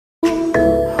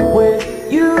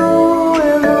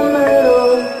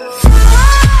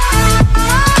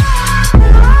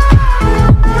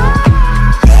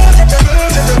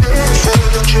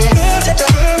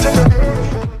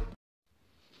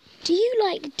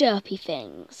derpy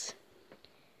things?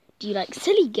 Do you like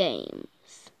silly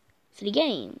games? Silly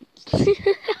games?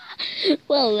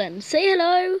 Well then, say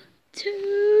hello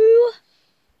to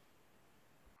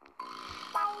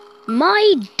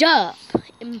my Derp,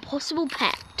 impossible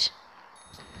pet.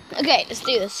 Okay, let's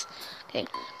do this. Okay,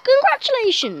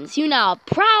 congratulations, you're now a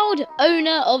proud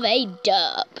owner of a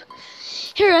Derp.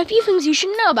 Here are a few things you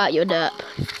should know about your Derp.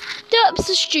 Derps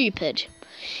are stupid.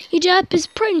 Your Derp is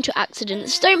prone to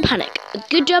accidents. Don't panic. A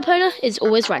good Derp owner is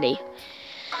always ready.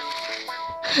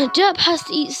 A Derp has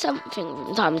to eat something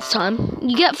from time to time.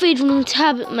 You get food from the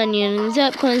tab menu and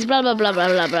Derp coins, blah blah blah blah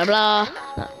blah blah blah.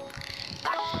 No.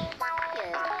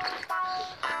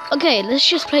 Okay, let's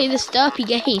just play this derpy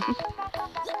game.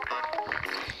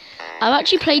 I've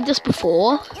actually played this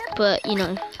before, but you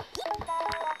know.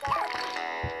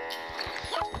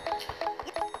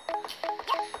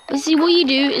 See, what you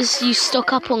do is you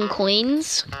stock up on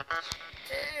coins.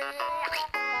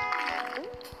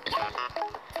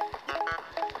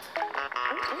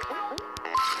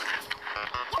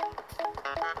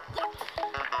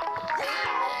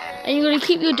 And you're going to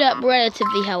keep your Derp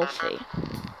relatively healthy.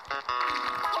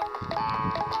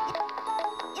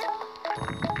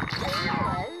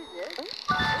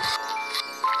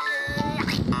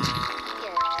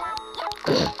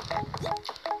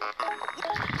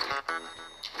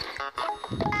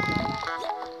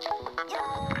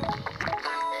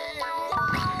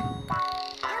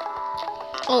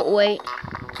 Oh, wait.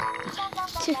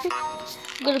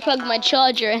 I'm gonna plug my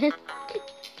charger in.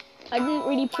 I didn't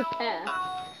really prepare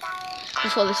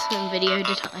before this video,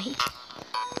 did I?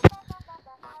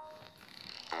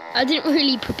 I didn't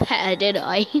really prepare, did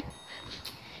I?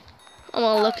 Oh,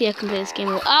 well, lucky I can play this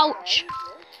game. Ouch!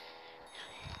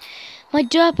 My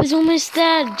Derp is almost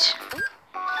dead.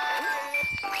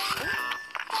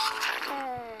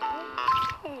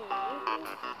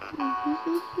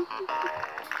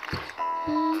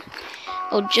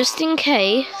 Oh, just in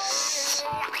case,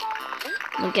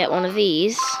 I'll get one of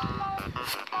these.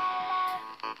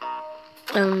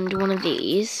 And one of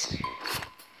these.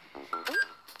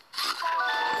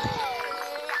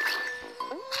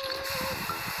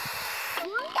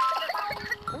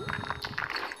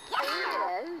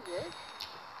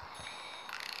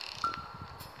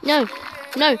 No,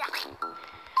 no.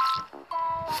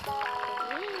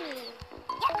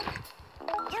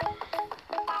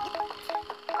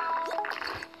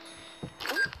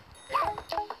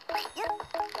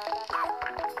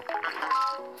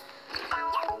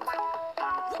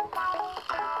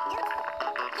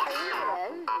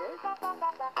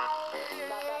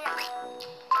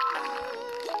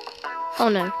 Oh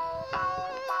no.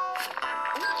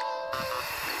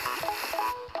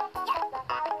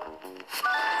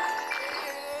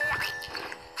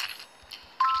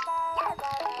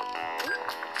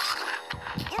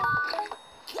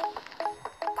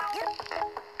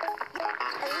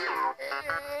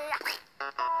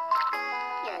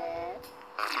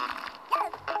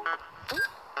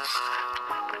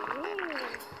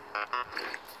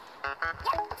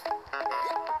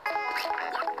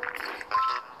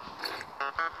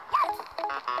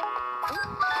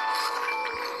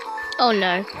 Oh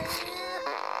no.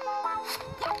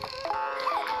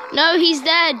 No, he's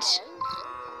dead.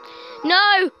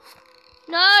 No!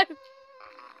 No!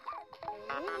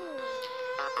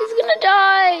 He's gonna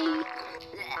die.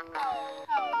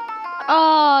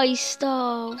 Oh, he's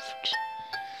starved.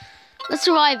 Let's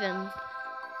revive him.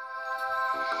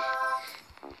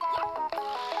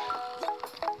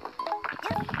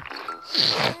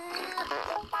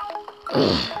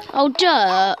 Oh,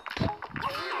 Derp.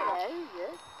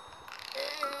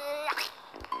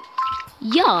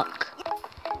 Yuck.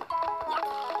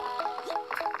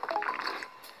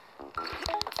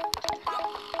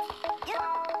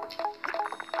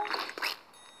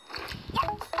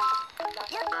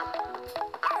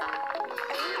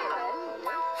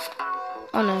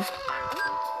 Oh no.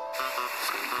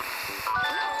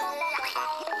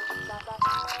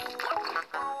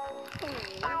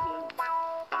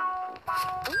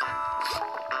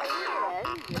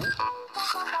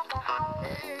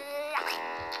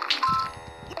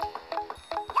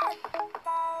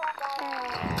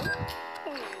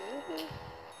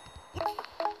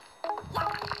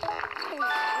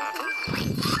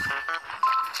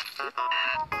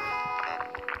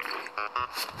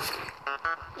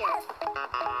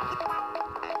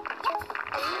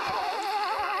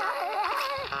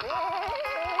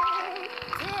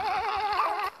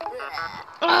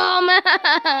 Oh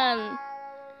man!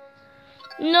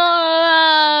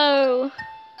 No!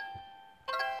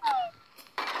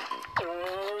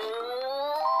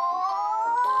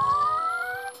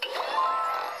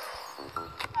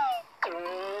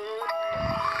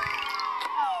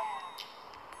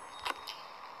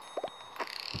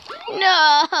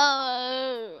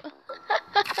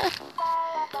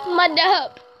 My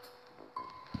derp.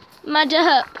 My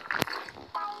derp.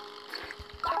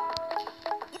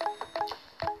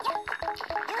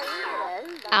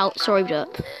 Ow, sorry,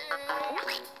 derp.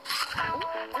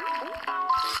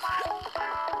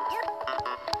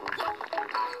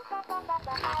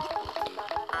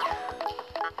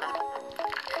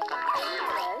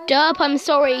 Derp, I'm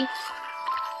sorry.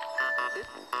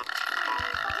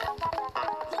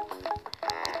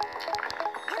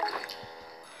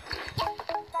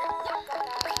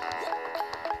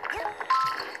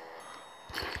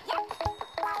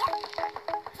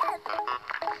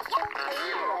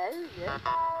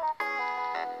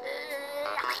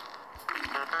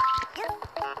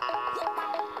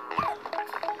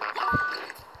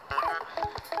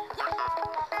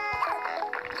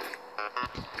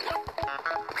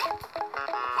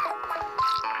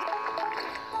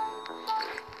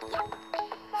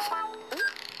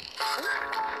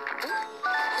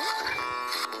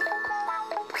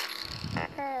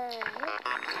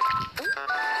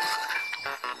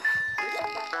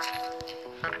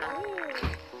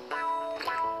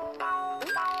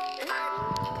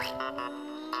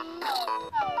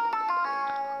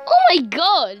 Oh my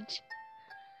god!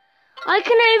 I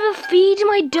can overfeed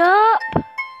my derp.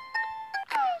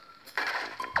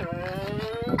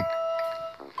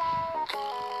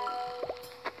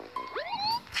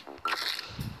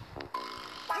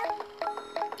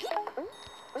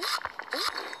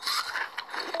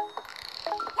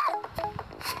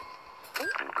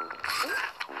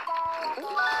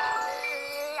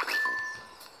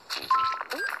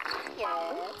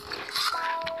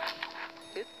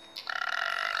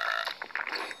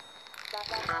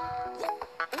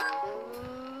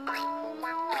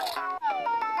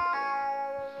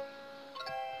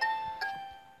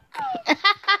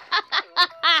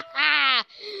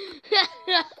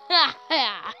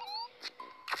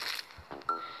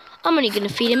 I'm only gonna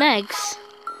feed him eggs.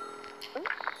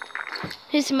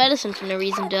 Here's some medicine for no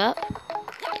reason, derp.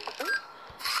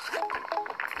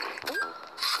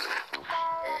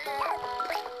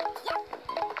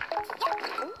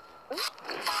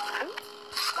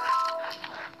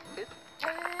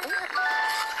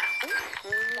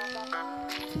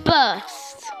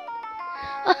 Burst.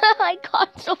 I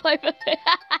can't stop over it.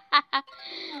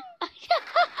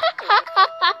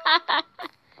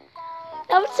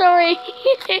 I'm sorry.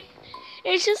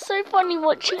 It's just so funny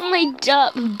watching my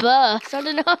derp burst. I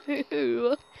don't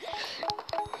know.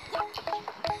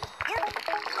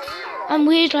 I'm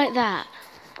weird like that.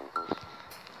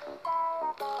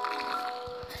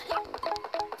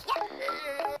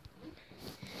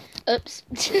 Oops.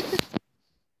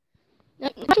 No,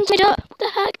 what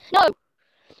the heck? No!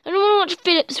 I don't want to watch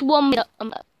Philip's 1 minute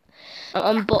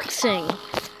unboxing.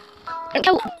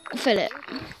 Philip.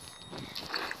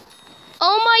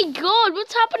 Oh my god,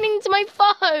 what's happening to my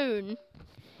phone?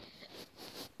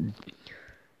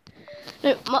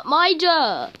 No, my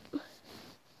derp.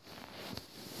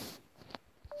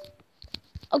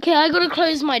 Okay, I gotta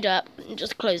close my derp.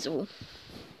 Just close it all.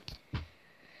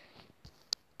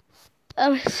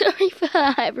 I'm sorry for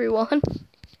that, everyone.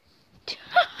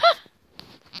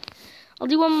 I'll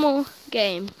do one more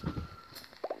game.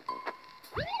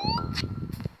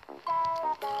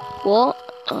 What?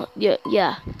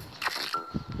 Yeah.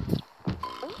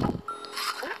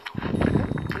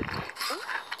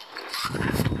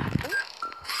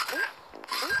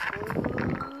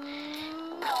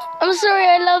 I'm sorry,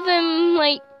 I love him,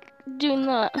 like, doing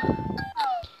that.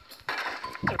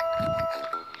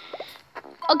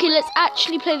 Okay, let's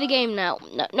actually play the game now.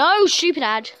 No, stupid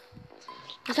ad.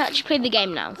 Let's actually play the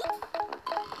game now.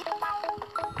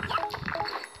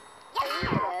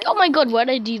 Oh my god, why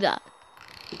did I do that?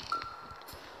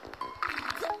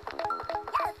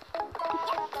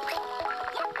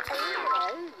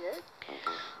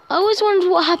 I always wondered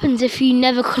what happens if you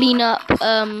never clean up,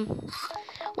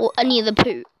 or any of the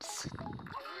poops.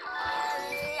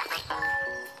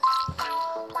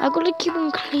 I've got to keep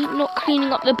on not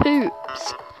cleaning up the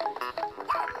poops.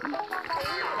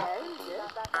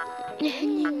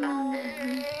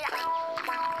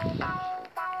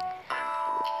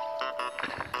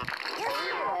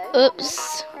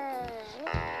 Oops.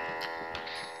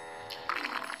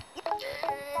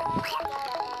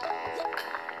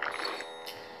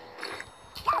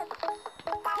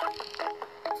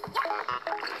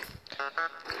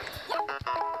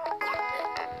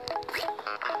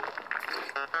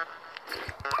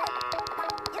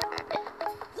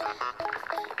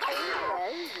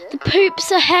 The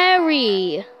poops are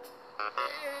hairy.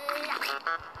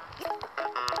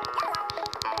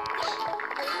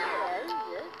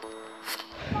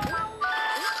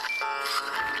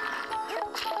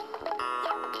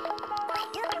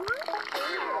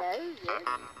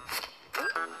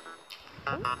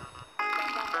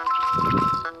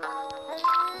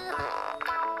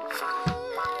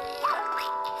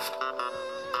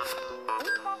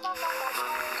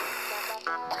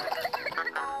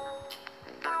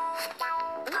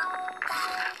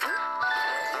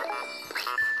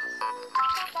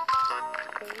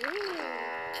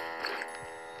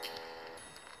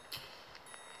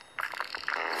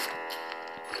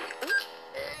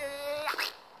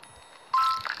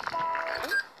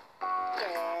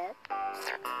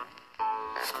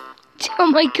 Oh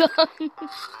my god!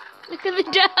 Look at the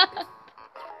Derp!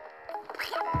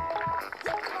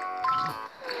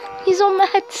 He's on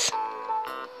meds!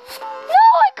 No,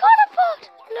 I can't afford!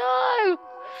 No!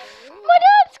 My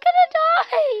dad's gonna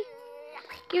die!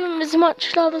 Give him as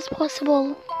much love as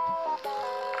possible.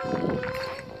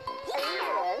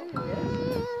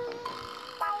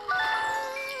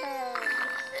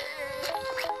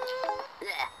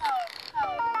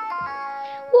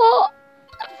 What?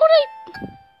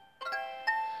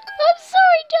 I'm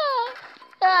sorry, Derp!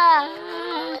 Ah.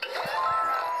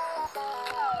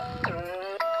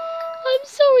 I'm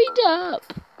sorry, Derp.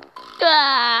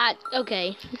 Ah.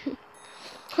 Okay.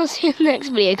 I'll see you in the next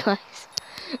video, guys.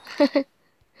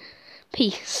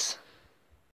 Peace.